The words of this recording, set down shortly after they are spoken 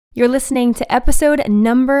You're listening to episode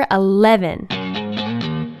number 11.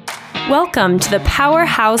 Welcome to the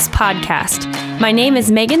Powerhouse Podcast. My name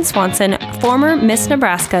is Megan Swanson, former Miss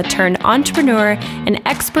Nebraska turned entrepreneur and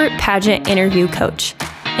expert pageant interview coach.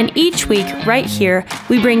 And each week, right here,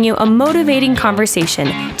 we bring you a motivating conversation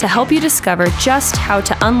to help you discover just how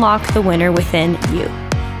to unlock the winner within you.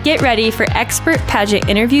 Get ready for expert pageant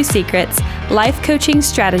interview secrets, life coaching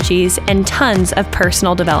strategies, and tons of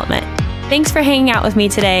personal development. Thanks for hanging out with me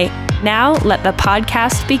today. Now, let the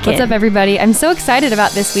podcast begin. What's up, everybody? I'm so excited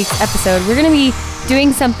about this week's episode. We're going to be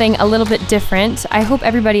doing something a little bit different. I hope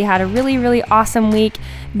everybody had a really, really awesome week.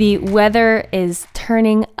 The weather is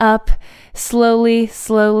turning up slowly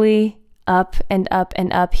up and up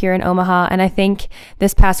and up here in Omaha. And I think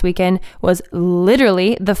this past weekend was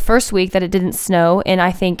literally the first week that it didn't snow in,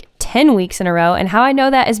 I think, 10 weeks in a row. And how I know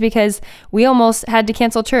that is because we almost had to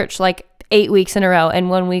cancel church like 8 weeks in a row, and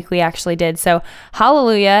 1 week we actually did. So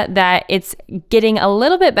hallelujah that it's getting a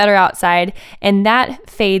little bit better outside, and that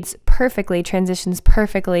transitions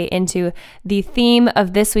perfectly into the theme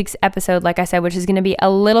of this week's episode, like I said, which is going to be a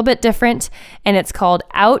little bit different, and it's called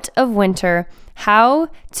Out of Winter, How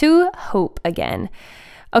to Hope Again.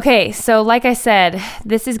 Okay, so like I said,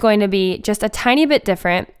 this is going to be just a tiny bit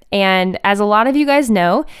different. And as a lot of you guys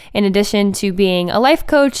know, in addition to being a life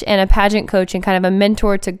coach and a pageant coach and kind of a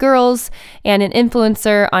mentor to girls and an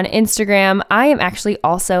influencer on Instagram, I am actually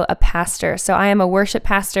also a pastor. So I am a worship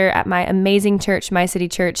pastor at my amazing church, My City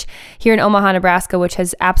Church, here in Omaha, Nebraska, which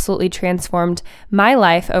has absolutely transformed my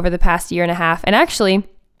life over the past year and a half. And actually,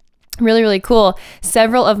 really, really cool.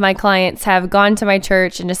 Several of my clients have gone to my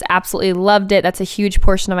church and just absolutely loved it. That's a huge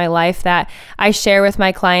portion of my life that I share with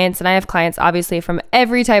my clients. And I have clients obviously from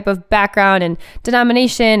every type of background and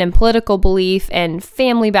denomination and political belief and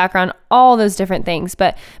family background, all those different things.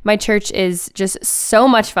 But my church is just so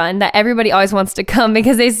much fun that everybody always wants to come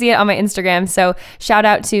because they see it on my Instagram. So shout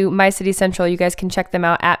out to My City Central. You guys can check them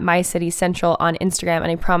out at My City Central on Instagram.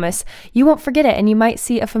 And I promise you won't forget it. And you might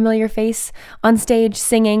see a familiar face on stage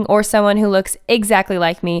singing, or someone who looks exactly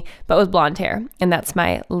like me, but with blonde hair. And that's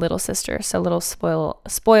my little sister. So little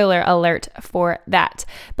spoiler alert for that.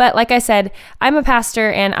 But like I said, I'm a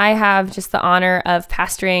pastor, and I have just the honor of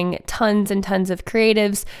pastoring tons and tons of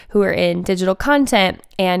creatives who are in digital content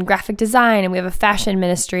and graphic design. And we have a fashion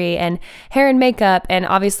ministry and hair and makeup, and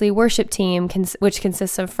obviously worship team, which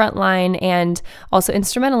consists of frontline and also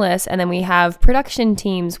instrumentalists. And then we have production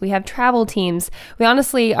teams. We have travel teams. We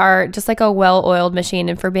honestly are just like a well-oiled machine.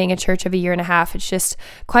 And for being a church of a year and a half, it's just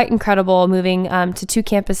quite incredible, moving to 2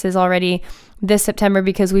 campuses already this September,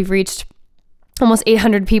 because we've reached almost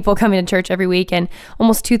 800 people coming to church every week, and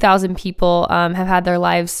almost 2,000 people have had their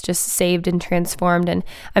lives just saved and transformed. And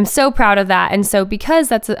I'm so proud of that. And so because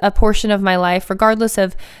that's a portion of my life, regardless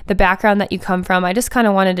of the background that you come from, I just kind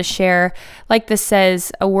of wanted to share, like this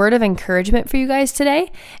says, a word of encouragement for you guys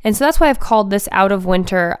today. And so that's why I've called this Out of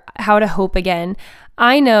Winter, How to Hope Again.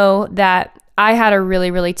 I know that I had a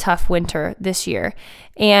really, really tough winter this year,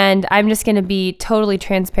 and I'm just going to be totally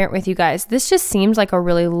transparent with you guys. This just seemed like a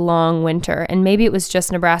really long winter, and maybe it was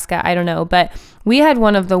just Nebraska, I don't know, but we had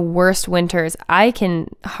one of the worst winters I can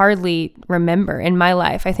hardly remember in my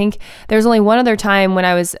life. I think there's only one other time when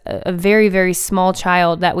I was a very, very small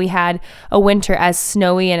child that we had a winter as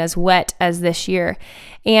snowy and as wet as this year.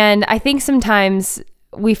 And I think sometimes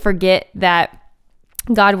we forget that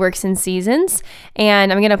God works in seasons.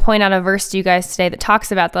 And I'm going to point out a verse to you guys today that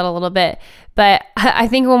talks about that a little bit. But I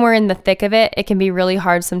think when we're in the thick of it, it can be really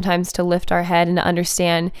hard sometimes to lift our head and to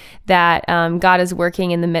understand that God is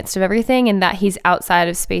working in the midst of everything, and that He's outside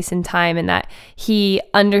of space and time, and that He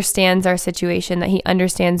understands our situation, that He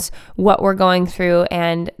understands what we're going through,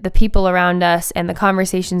 and the people around us, and the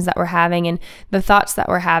conversations that we're having, and the thoughts that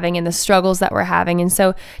we're having, and the struggles that we're having. And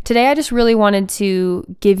so today I just really wanted to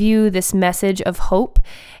give you this message of hope,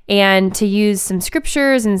 and to use some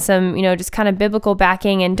scriptures and some, just kind of biblical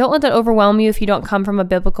backing. And don't let that overwhelm you if you don't come from a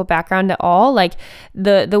biblical background at all. Like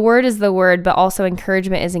the word is the word, but also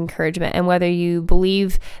encouragement is encouragement. And whether you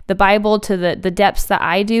believe the Bible to the depths that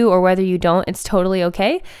I do, or whether you don't, it's totally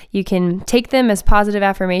okay. You can take them as positive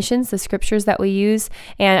affirmations, the scriptures that we use.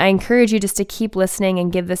 And I encourage you just to keep listening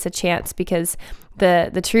and give this a chance, because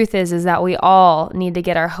the truth is that we all need to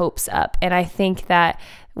get our hopes up. And I think that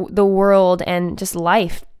the world and just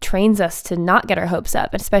life trains us to not get our hopes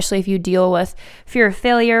up, especially if you deal with fear of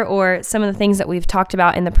failure or some of the things that we've talked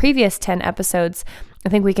about in the previous 10 episodes. I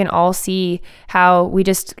think we can all see how we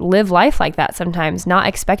just live life like that sometimes, not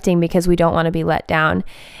expecting because we don't want to be let down.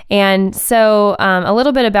 And so a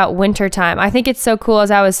little bit about wintertime. I think it's so cool. As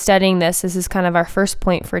I was studying this is kind of our first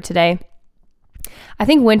point for today. I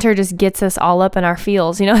think winter just gets us all up in our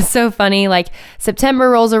feels. It's so funny. Like September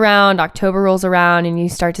rolls around, October rolls around, and you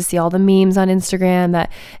start to see all the memes on Instagram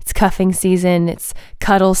that it's cuffing season, it's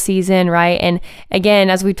cuddle season, right? And again,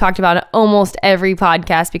 as we've talked about in almost every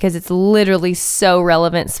podcast, because it's literally so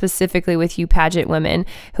relevant, specifically with you pageant women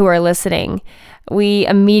who are listening, we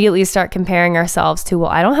immediately start comparing ourselves to, well,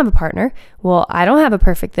 I don't have a partner. Well, I don't have a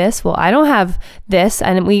perfect this. Well, I don't have this.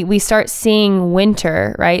 And we start seeing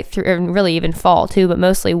winter, right? Through, and really even fall too, but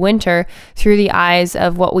mostly winter through the eyes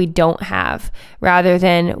of what we don't have rather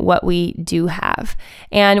than what we do have.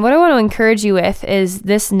 And what I want to encourage you with is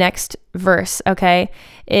this next verse, okay,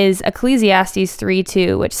 is Ecclesiastes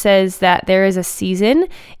 3:2, which says that there is a season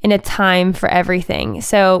and a time for everything.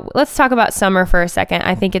 So let's talk about summer for a second.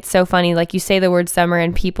 I think it's so funny. Like you say the word summer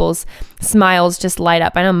and people's smiles just light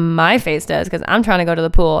up. I know my face does because I'm trying to go to the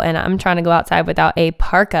pool and I'm trying to go outside without a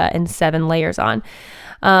parka and 7 layers on.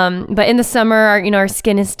 But in the summer, our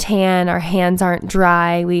skin is tan, our hands aren't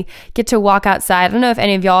dry. We get to walk outside. I don't know if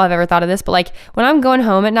any of y'all have ever thought of this, but like when I'm going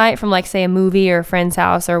home at night from like say a movie or a friend's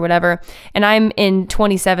house or whatever, and I'm in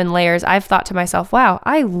 27 layers, I've thought to myself, wow,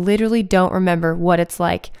 I literally don't remember what it's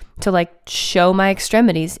like to like show my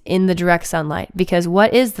extremities in the direct sunlight, because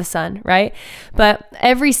what is the sun, right? But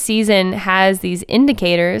every season has these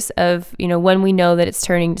indicators of, when we know that it's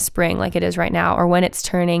turning to spring like it is right now, or when it's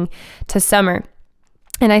turning to summer.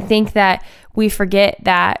 And I think that we forget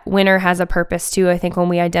that winter has a purpose too. I think when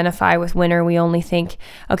we identify with winter, we only think,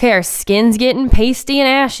 okay, our skin's getting pasty and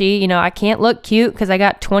ashy. I can't look cute because I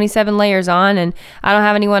got 27 layers on and I don't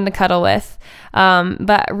have anyone to cuddle with.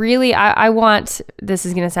 But really, I want, this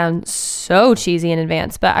is going to sound so cheesy in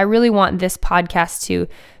advance, but I really want this podcast to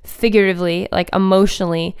figuratively, like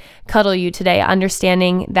emotionally cuddle you today,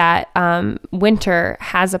 understanding that winter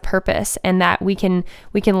has a purpose and that we can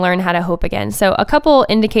learn how to hope again. So a couple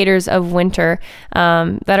indicators of winter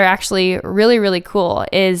that are actually really, really cool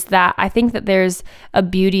is that I think that there's a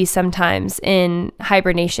beauty sometimes in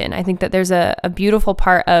hibernation. I think that there's a beautiful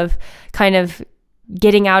part of kind of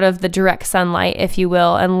getting out of the direct sunlight, if you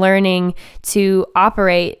will, and learning to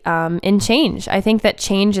operate in change. I think that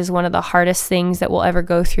change is one of the hardest things that we'll ever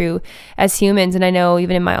go through as humans. And I know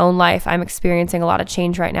even in my own life, I'm experiencing a lot of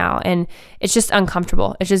change right now, and it's just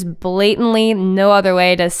uncomfortable. It's just blatantly no other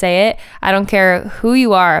way to say it. I don't care who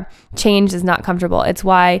you are. Change is not comfortable. It's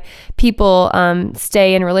why people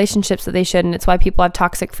stay in relationships that they shouldn't. It's why people have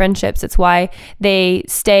toxic friendships. It's why they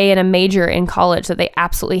stay in a major in college that they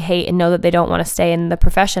absolutely hate and know that they don't want to stay in the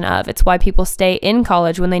profession of. It's why people stay in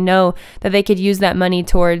college when they know that they could use that money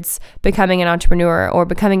towards becoming an entrepreneur or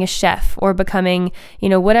becoming a chef or becoming,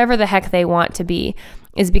 whatever the heck they want to be,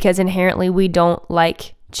 is because inherently we don't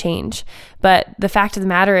like change. But the fact of the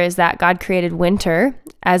matter is that God created winter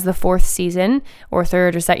as the 4th season or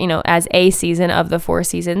 3rd or second, as a season of the 4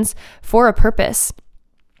 seasons for a purpose.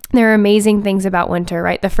 There are amazing things about winter,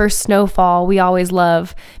 right? The first snowfall we always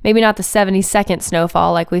love. Maybe not the 72nd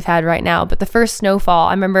snowfall like we've had right now, but the first snowfall.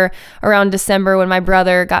 I remember around December when my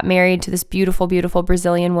brother got married to this beautiful, beautiful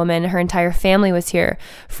Brazilian woman. Her entire family was here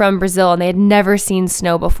from Brazil and they had never seen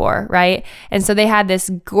snow before, right? And so they had this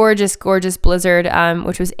gorgeous, gorgeous blizzard,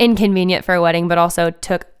 which was inconvenient for a wedding, but also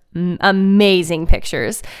took amazing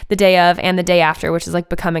pictures the day of and the day after, which is like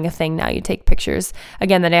becoming a thing now. You take pictures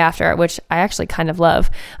again the day after, which I actually kind of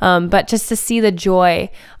love. But just to see the joy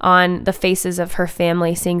on the faces of her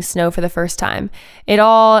family seeing snow for the first time, it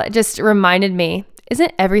all just reminded me,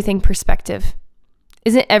 isn't everything perspective?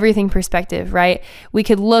 Isn't everything perspective, right? We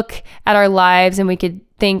could look at our lives and we could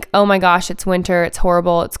think, oh my gosh, it's winter, it's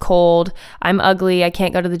horrible, it's cold, I'm ugly, I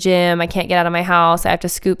can't go to the gym, I can't get out of my house, I have to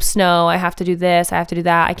scoop snow, I have to do this, I have to do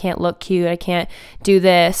that, I can't look cute, I can't do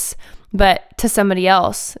this. But to somebody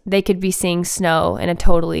else, they could be seeing snow in a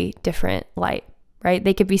totally different light, right?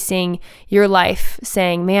 They could be seeing your life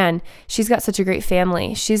saying, man, she's got such a great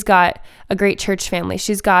family. She's got a great church family.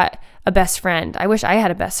 She's got a best friend. I wish I had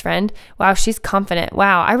a best friend. Wow, she's confident.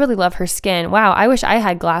 Wow, I really love her skin. Wow, I wish I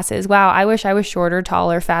had glasses. Wow, I wish I was shorter,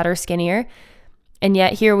 taller, fatter, skinnier. And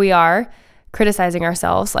yet here we are criticizing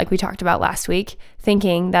ourselves like we talked about last week,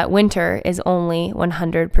 thinking that winter is only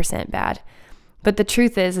 100% bad. But the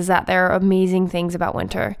truth is that there are amazing things about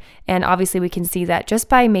winter. And obviously we can see that just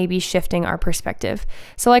by maybe shifting our perspective.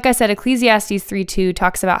 So like I said, Ecclesiastes 3:2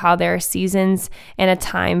 talks about how there are seasons and a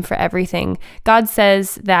time for everything. God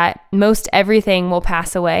says that most everything will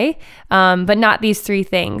pass away, but not these 3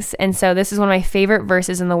 things. And so this is one of my favorite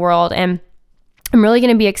verses in the world. And I'm really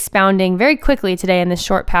going to be expounding very quickly today in this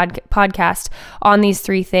short podcast on these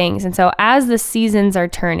three things. And so as the seasons are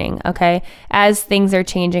turning, okay, as things are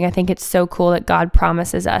changing, I think it's so cool that God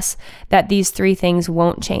promises us that these three things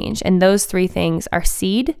won't change. And those three things are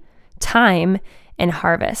seed, time, and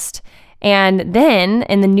harvest. And then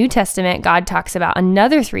in the New Testament, God talks about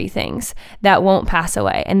another three things that won't pass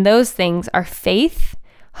away. And those things are faith,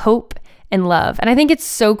 hope, and love. And I think it's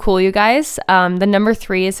so cool, you guys. The number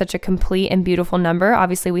 3 is such a complete and beautiful number.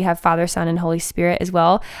 Obviously, we have Father, Son, and Holy Spirit as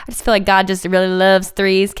well. I just feel like God just really loves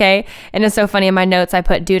 3s, okay? And it's so funny, in my notes, I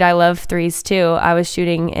put, dude, I love 3s too. I was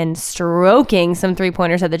shooting and stroking some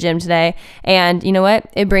 3-pointers at the gym today. And you know what?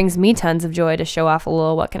 It brings me tons of joy to show off a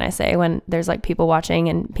little, what can I say, when there's like people watching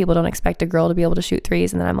and people don't expect a girl to be able to shoot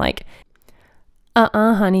 3s. And then I'm like,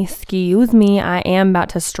 honey, excuse me. I am about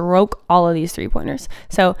to stroke all of these 3-pointers.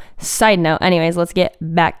 So side note, anyways, let's get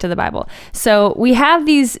back to the Bible. So we have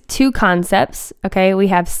these two concepts, okay? We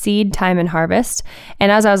have seed, time, and harvest.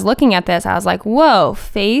 And as I was looking at this, I was like, whoa,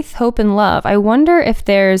 faith, hope, and love. I wonder if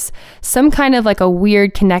there's some kind of like a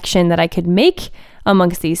weird connection that I could make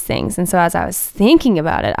amongst these things. And so as I was thinking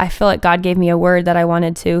about it, I feel like God gave me a word that I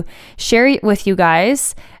wanted to share it with you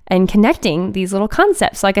guys and connecting these little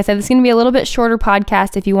concepts. Like I said, this is going to be a little bit shorter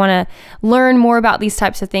podcast. If you want to learn more about these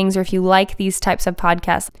types of things, or if you like these types of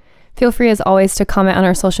podcasts, feel free as always to comment on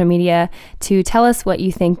our social media to tell us what you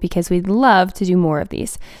think, because we'd love to do more of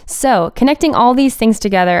these. So connecting all these things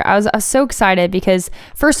together, I was so excited because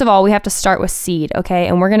first of all, we have to start with seed, okay?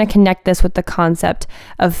 And we're going to connect this with the concept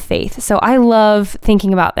of faith. So I love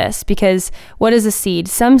thinking about this because what is a seed?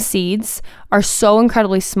 Some seeds are so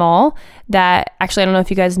incredibly small that, actually, I don't know if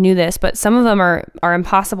you guys knew this, but some of them are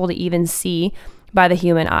impossible to even see by the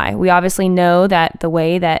human eye. We obviously know that the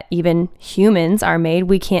way that even humans are made,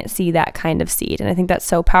 we can't see that kind of seed. And I think that's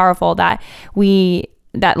so powerful that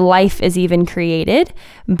life is even created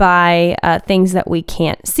by things that we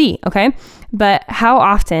can't see, okay? But how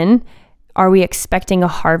often are we expecting a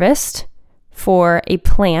harvest for a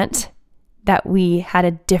plant that we had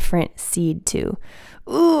a different seed to?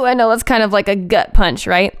 Ooh, I know that's kind of like a gut punch,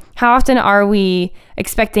 right? How often are we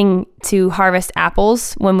expecting to harvest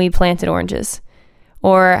apples when we planted oranges?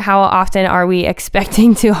 Or how often are we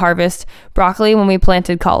expecting to harvest broccoli when we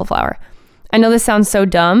planted cauliflower? I know this sounds so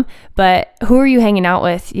dumb, but who are you hanging out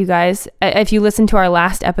with, you guys? If you listen to our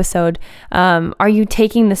last episode, are you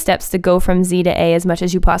taking the steps to go from Z to A as much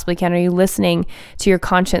as you possibly can? Are you listening to your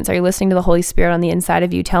conscience? Are you listening to the Holy Spirit on the inside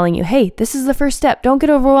of you telling you, hey, this is the first step. Don't get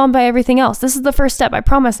overwhelmed by everything else. This is the first step. I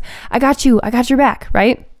promise. I got you. I got your back,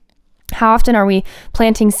 right? How often are we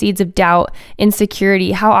planting seeds of doubt,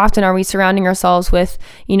 insecurity? How often are we surrounding ourselves with,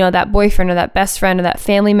 that boyfriend or that best friend or that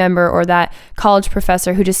family member or that college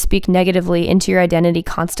professor who just speak negatively into your identity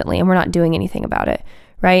constantly, and we're not doing anything about it,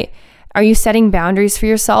 right? Are you setting boundaries for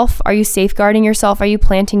yourself? Are you safeguarding yourself? Are you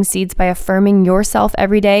planting seeds by affirming yourself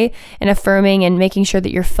every day and affirming and making sure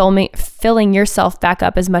that you're filling yourself back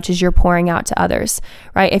up as much as you're pouring out to others,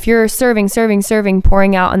 right? If you're serving,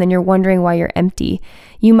 pouring out, and then you're wondering why you're empty,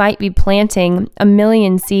 you might be planting 1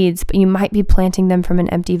 million seeds, but you might be planting them from an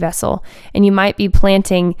empty vessel. And you might be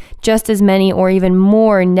planting just as many or even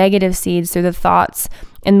more negative seeds through the thoughts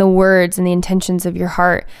and the words and the intentions of your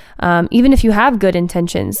heart, even if you have good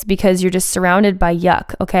intentions, because you're just surrounded by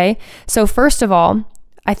yuck, okay? So first of all,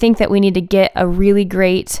 I think that we need to get a really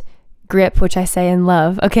great grip, which I say in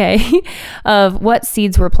love, okay, of what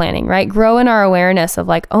seeds we're planting, right? Grow in our awareness of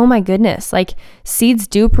like, oh my goodness, like seeds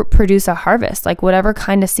do produce a harvest, like whatever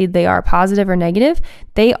kind of seed they are, positive or negative,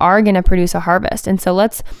 they are going to produce a harvest. And so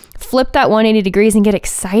let's flip that 180 degrees and get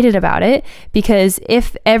excited about it, because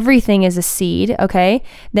if everything is a seed, okay,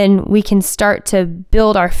 then we can start to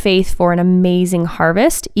build our faith for an amazing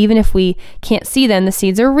harvest. Even if we can't see them, the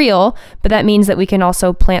seeds are real, but that means that we can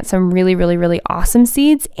also plant some really, really, really awesome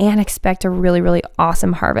seeds and expect a really, really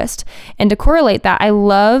awesome harvest. And to correlate that, I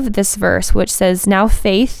love this verse, which says, now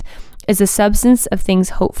faith is the substance of things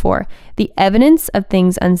hoped for, the evidence of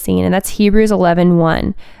things unseen. And that's Hebrews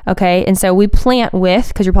 11:1. Okay. And so we plant with,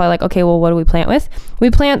 because you're probably like, okay, well, what do we plant with? We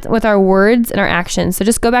plant with our words and our actions. So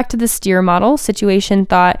just go back to the STEER model: situation,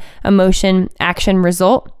 thought, emotion, action,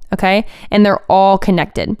 result. Okay. And they're all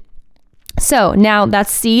connected. So now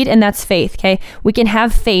that's seed and that's faith, okay? We can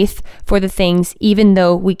have faith for the things even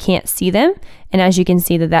though we can't see them. And as you can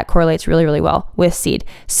see, that correlates really, really well with seed.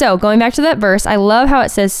 So going back to that verse, I love how it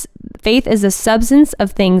says faith is the substance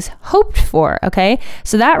of things hoped for, okay?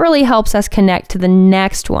 So that really helps us connect to the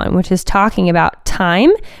next one, which is talking about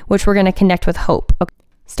time, which we're going to connect with hope. Okay.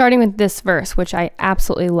 starting with this verse, which I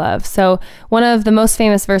absolutely love. So one of the most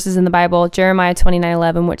famous verses in the Bible, Jeremiah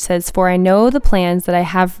 29:11, which says, "For I know the plans that I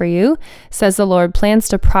have for you, says the Lord, plans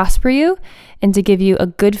to prosper you and to give you a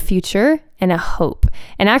good future and a hope."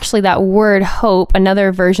 And actually that word hope,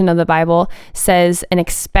 another version of the Bible, says an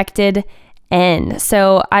expected end.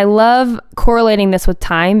 So I love correlating this with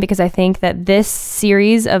time, because I think that this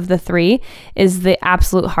series of the 3 is the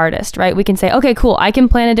absolute hardest, right? We can say, okay, cool, I can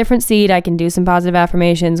plant a different seed, I can do some positive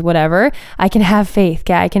affirmations, whatever. I can have faith.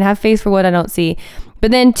 Okay, I can have faith for what I don't see.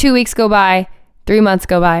 But then 2 weeks go by, 3 months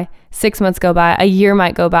go by, 6 months go by, a year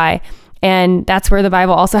might go by. And that's where the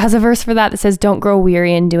Bible also has a verse for that says, don't grow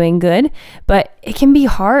weary in doing good. But it can be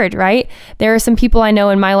hard, right? There are some people I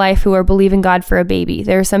know in my life who are believing God for a baby.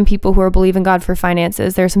 There are some people who are believing God for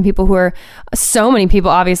finances. There are some people so many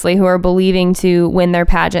people obviously, who are believing to win their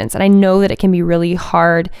pageants. And I know that it can be really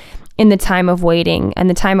hard in the time of waiting, and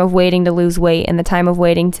the time of waiting to lose weight, and the time of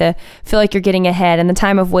waiting to feel like you're getting ahead, and the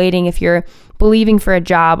time of waiting if you're believing for a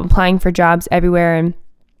job, applying for jobs everywhere, and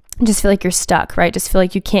just feel like you're stuck, right? Just feel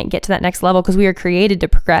like you can't get to that next level, because we are created to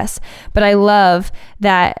progress. But I love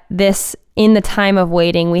that in the time of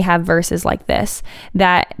waiting, we have verses like this,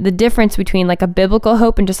 that the difference between like a biblical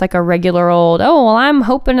hope and just like a regular old, oh, well, I'm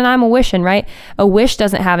hoping and I'm a wishing, right? A wish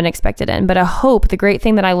doesn't have an expected end, but a hope, the great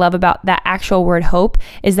thing that I love about that actual word hope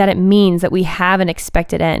is that it means that we have an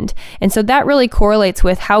expected end. And so that really correlates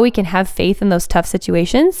with how we can have faith in those tough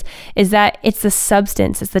situations, is that it's the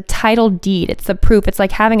substance, it's the title deed, it's the proof. It's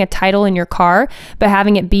like having a title in your car, but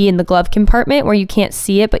having it be in the glove compartment where you can't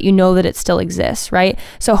see it, but you know that it still exists, right?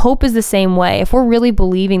 So hope is the same way. If we're really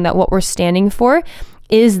believing that what we're standing for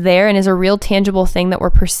is there and is a real tangible thing that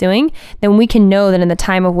we're pursuing, then we can know that in the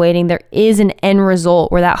time of waiting, there is an end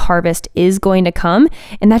result where that harvest is going to come.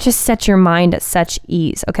 And that just sets your mind at such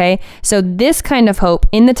ease. Okay. So this kind of hope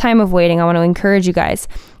in the time of waiting, I want to encourage you guys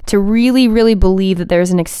to really, really believe that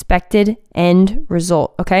there's an expected end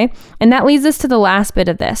result. Okay. And that leads us to the last bit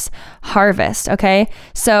of this, harvest. Okay.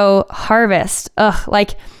 So harvest,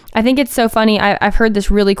 I think it's so funny. I've heard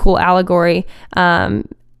this really cool allegory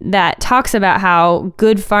that talks about how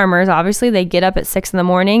good farmers, obviously, they get up at 6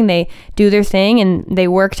 a.m, they do their thing, and they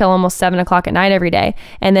work till almost 7 o'clock at night every day.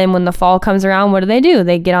 And then when the fall comes around, what do?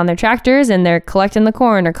 They get on their tractors and they're collecting the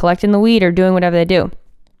corn or collecting the wheat or doing whatever they do.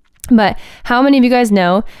 But how many of you guys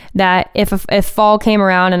know that if fall came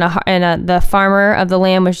around and the farmer of the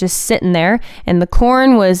land was just sitting there and the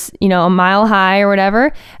corn was, a mile high or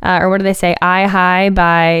whatever, or what do they say, eye high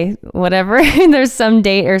by whatever, there's some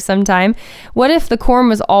date or some time. What if the corn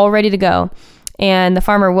was all ready to go and the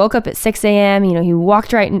farmer woke up at 6 a.m., he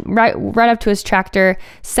walked right up to his tractor,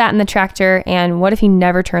 sat in the tractor, and what if he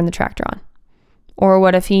never turned the tractor on? Or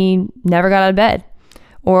what if he never got out of bed?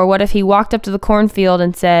 Or what if he walked up to the cornfield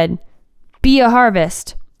and said, be a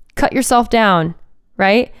harvest, cut yourself down,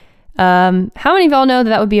 right? How many of y'all know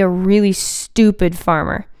that would be a really stupid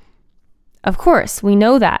farmer? Of course, we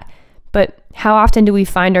know that. But how often do we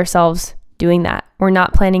find ourselves doing that? We're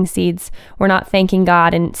not planting seeds. We're not thanking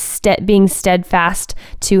God and being steadfast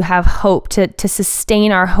to have hope, to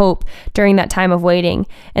sustain our hope during that time of waiting.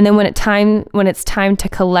 And then when it's time to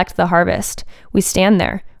collect the harvest, we stand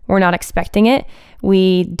there. We're not expecting it.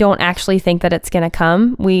 We don't actually think that it's going to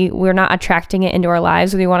come. We're not attracting it into our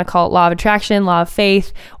lives. We want to call it law of attraction, law of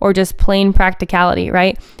faith, or just plain practicality,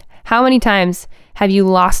 right? How many times have you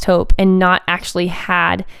lost hope and not actually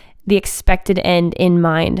had the expected end in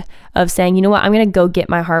mind of saying, you know what, I'm going to go get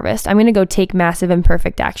my harvest. I'm going to go take massive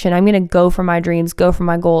imperfect action. I'm going to go for my dreams, go for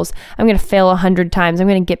my goals. I'm going to fail 100 times. I'm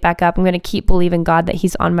going to get back up. I'm going to keep believing God that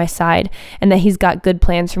he's on my side and that he's got good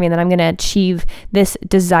plans for me and that I'm going to achieve this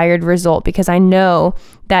desired result because I know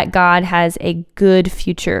that God has a good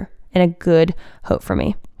future and a good hope for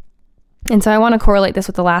me. And so I want to correlate this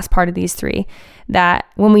with the last part of these three, that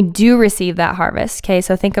when we do receive that harvest, okay,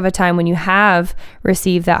 so think of a time when you have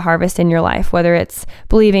received that harvest in your life, whether it's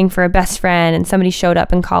believing for a best friend and somebody showed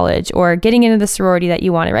up in college or getting into the sorority that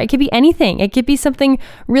you wanted, right? It could be anything. It could be something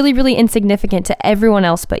really, really insignificant to everyone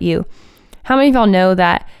else but you. How many of y'all know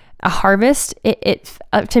that a harvest,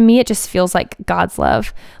 to me, it just feels like God's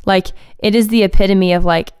love. Like it is the epitome of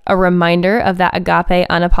like a reminder of that agape,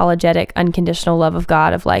 unapologetic, unconditional love of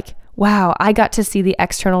God of like, wow, I got to see the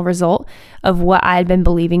external result of what I had been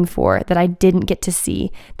believing for that I didn't get to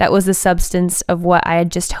see. That was the substance of what I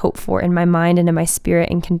had just hoped for in my mind and in my spirit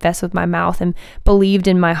and confessed with my mouth and believed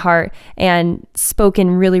in my heart and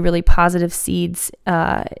spoken really, really positive seeds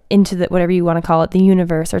into the, whatever you want to call it, the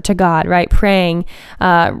universe or to God, right? Praying,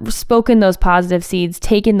 spoken those positive seeds,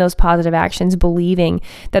 taken those positive actions, believing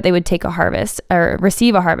that they would take a harvest or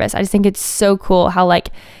receive a harvest. I just think it's so cool how like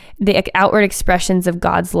the outward expressions of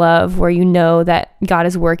God's love, where you know that God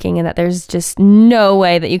is working and that there's just no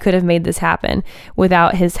way that you could have made this happen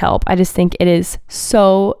without his help. I just think it is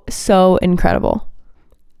so, so incredible.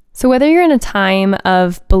 So whether you're in a time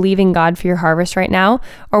of believing God for your harvest right now,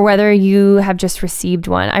 or whether you have just received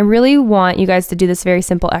one, I really want you guys to do this very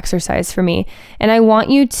simple exercise for me. And I want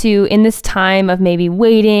you to, in this time of maybe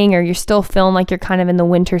waiting, or you're still feeling like you're kind of in the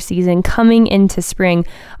winter season, coming into spring,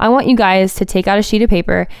 I want you guys to take out a sheet of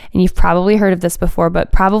paper, and you've probably heard of this before,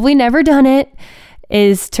 but probably never done it,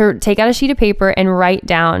 is to take out a sheet of paper and write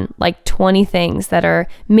down like 20 things that are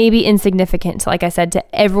maybe insignificant, like I said,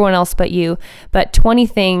 to everyone else but you, but 20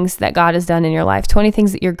 things that God has done in your life, 20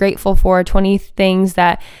 things that you're grateful for, 20 things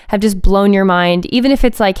that have just blown your mind. Even if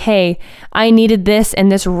it's like, hey, I needed this and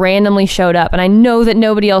this randomly showed up, and I know that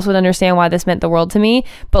nobody else would understand why this meant the world to me,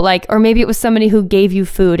 but like, or maybe it was somebody who gave you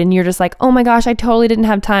food and you're just like, oh my gosh, I totally didn't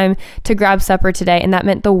have time to grab supper today, and that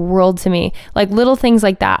meant the world to me. Like little things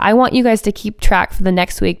like that. I want you guys to keep track for the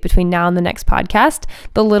next week, between now and the next podcast,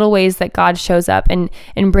 the little ways that God shows up and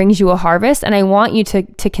brings you a harvest. And I want you to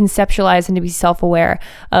conceptualize and to be self-aware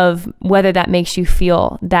of whether that makes you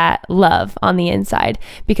feel that love on the inside,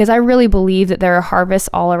 because I really believe that there are harvests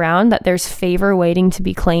all around, that there's favor waiting to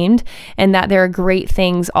be claimed, and that there are great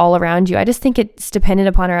things all around you. I just think it's dependent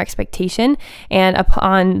upon our expectation and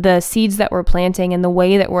upon the seeds that we're planting and the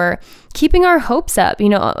way that we're keeping our hopes up,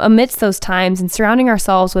 amidst those times, and surrounding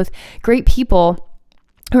ourselves with great people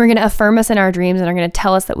who are going to affirm us in our dreams and are going to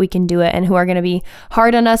tell us that we can do it, and who are going to be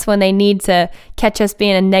hard on us when they need to catch us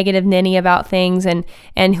being a negative ninny about things, and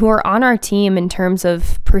who are on our team in terms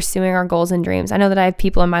of pursuing our goals and dreams. I know that I have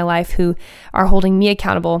people in my life who are holding me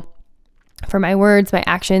accountable for my words, my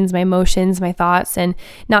actions, my emotions, my thoughts, and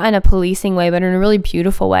not in a policing way, but in a really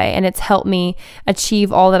beautiful way. And it's helped me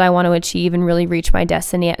achieve all that I want to achieve and really reach my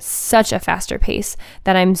destiny at such a faster pace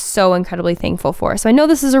that I'm so incredibly thankful for. So I know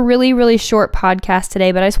this is a really, really short podcast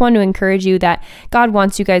today, but I just wanted to encourage you that God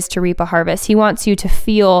wants you guys to reap a harvest. He wants you to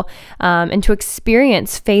feel and to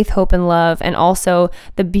experience faith, hope, and love, and also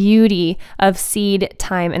the beauty of seed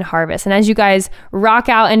time and harvest. And as you guys rock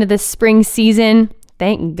out into this spring season,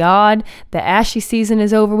 thank God the ashy season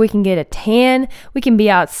is over. We can get a tan. We can be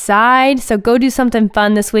outside. So go do something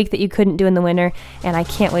fun this week that you couldn't do in the winter. And I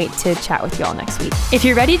can't wait to chat with you all next week. If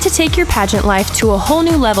you're ready to take your pageant life to a whole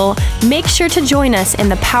new level, make sure to join us in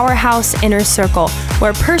the Powerhouse Inner Circle,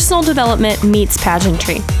 where personal development meets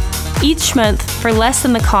pageantry. Each month, for less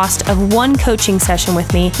than the cost of one coaching session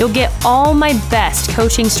with me, you'll get all my best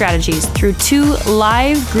coaching strategies through 2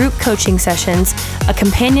 live group coaching sessions, a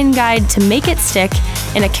companion guide to make it stick,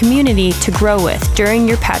 and a community to grow with during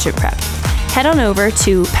your pageant prep. Head on over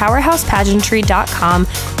to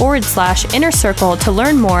powerhousepageantry.com/inner circle to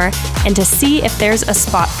learn more and to see if there's a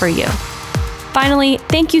spot for you. Finally,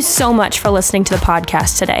 thank you so much for listening to the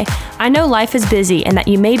podcast today. I know life is busy and that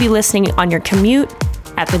you may be listening on your commute,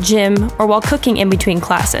 at the gym, or while cooking in between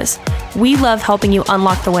classes. We love helping you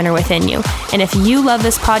unlock the winner within you. And if you love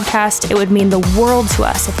this podcast, it would mean the world to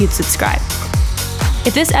us if you'd subscribe.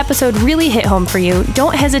 If this episode really hit home for you,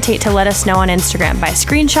 don't hesitate to let us know on Instagram by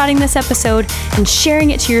screenshotting this episode and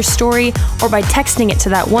sharing it to your story, or by texting it to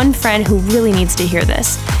that one friend who really needs to hear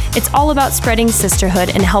this. It's all about spreading sisterhood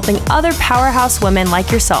and helping other powerhouse women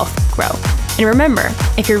like yourself grow. And remember,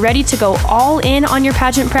 if you're ready to go all in on your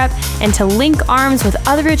pageant prep and to link arms with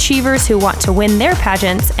other achievers who want to win their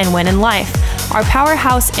pageants and win in life, our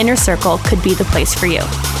Powerhouse Inner Circle could be the place for you.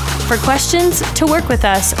 For questions, to work with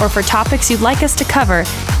us, or for topics you'd like us to cover,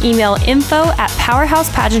 email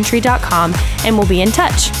info@powerhousepageantry.com and we'll be in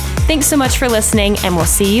touch. Thanks so much for listening, and we'll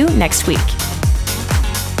see you next week.